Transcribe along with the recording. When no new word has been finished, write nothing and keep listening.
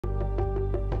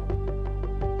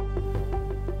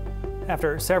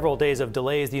After several days of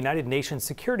delays, the United Nations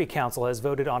Security Council has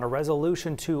voted on a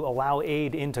resolution to allow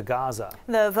aid into Gaza.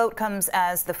 The vote comes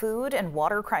as the food and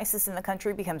water crisis in the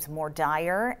country becomes more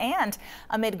dire and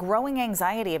amid growing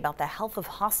anxiety about the health of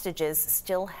hostages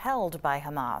still held by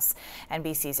Hamas.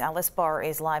 NBC's Alice Barr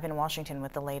is live in Washington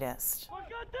with the latest.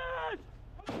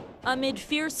 Amid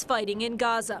fierce fighting in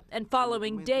Gaza and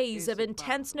following days of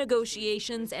intense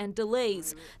negotiations and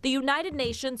delays, the United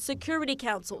Nations Security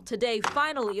Council today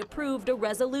finally approved a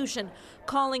resolution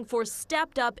calling for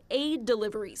stepped-up aid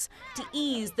deliveries to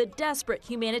ease the desperate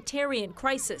humanitarian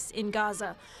crisis in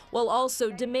Gaza, while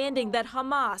also demanding that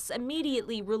Hamas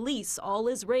immediately release all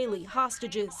Israeli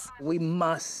hostages. We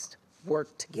must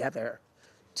work together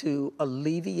to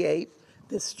alleviate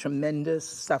this tremendous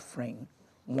suffering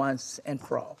once and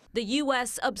for all. The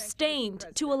U.S. abstained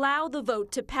to allow the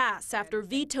vote to pass after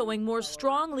vetoing more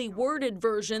strongly worded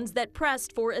versions that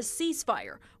pressed for a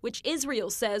ceasefire, which Israel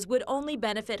says would only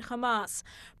benefit Hamas.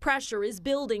 Pressure is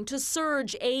building to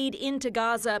surge aid into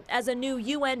Gaza as a new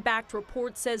UN-backed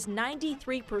report says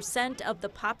 93% of the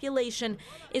population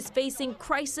is facing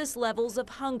crisis levels of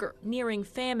hunger, nearing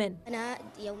famine.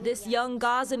 This young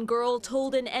Gazan girl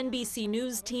told an NBC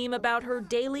News team about her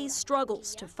daily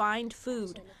struggles to find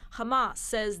food. Hamas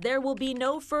says there will be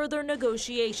no further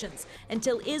negotiations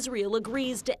until Israel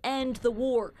agrees to end the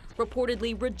war,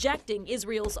 reportedly rejecting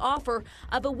Israel's offer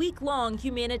of a week-long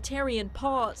humanitarian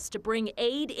pause to bring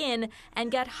aid in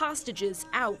and get hostages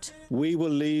out. We will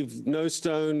leave no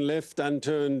stone left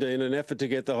unturned in an effort to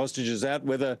get the hostages out,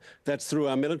 whether that's through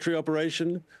our military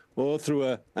operation or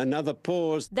through another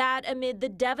pause. That amid the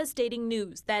devastating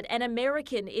news that an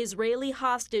American Israeli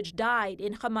hostage died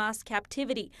in Hamas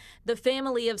captivity. The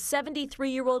family of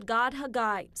 73-year-old Gad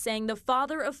Haggai saying the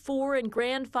father of 4 and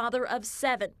grandfather of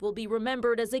 7 will be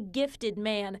remembered as a gifted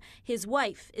man. His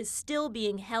wife is still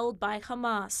being held by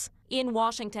Hamas. In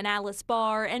Washington, Alice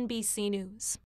Barr, NBC News.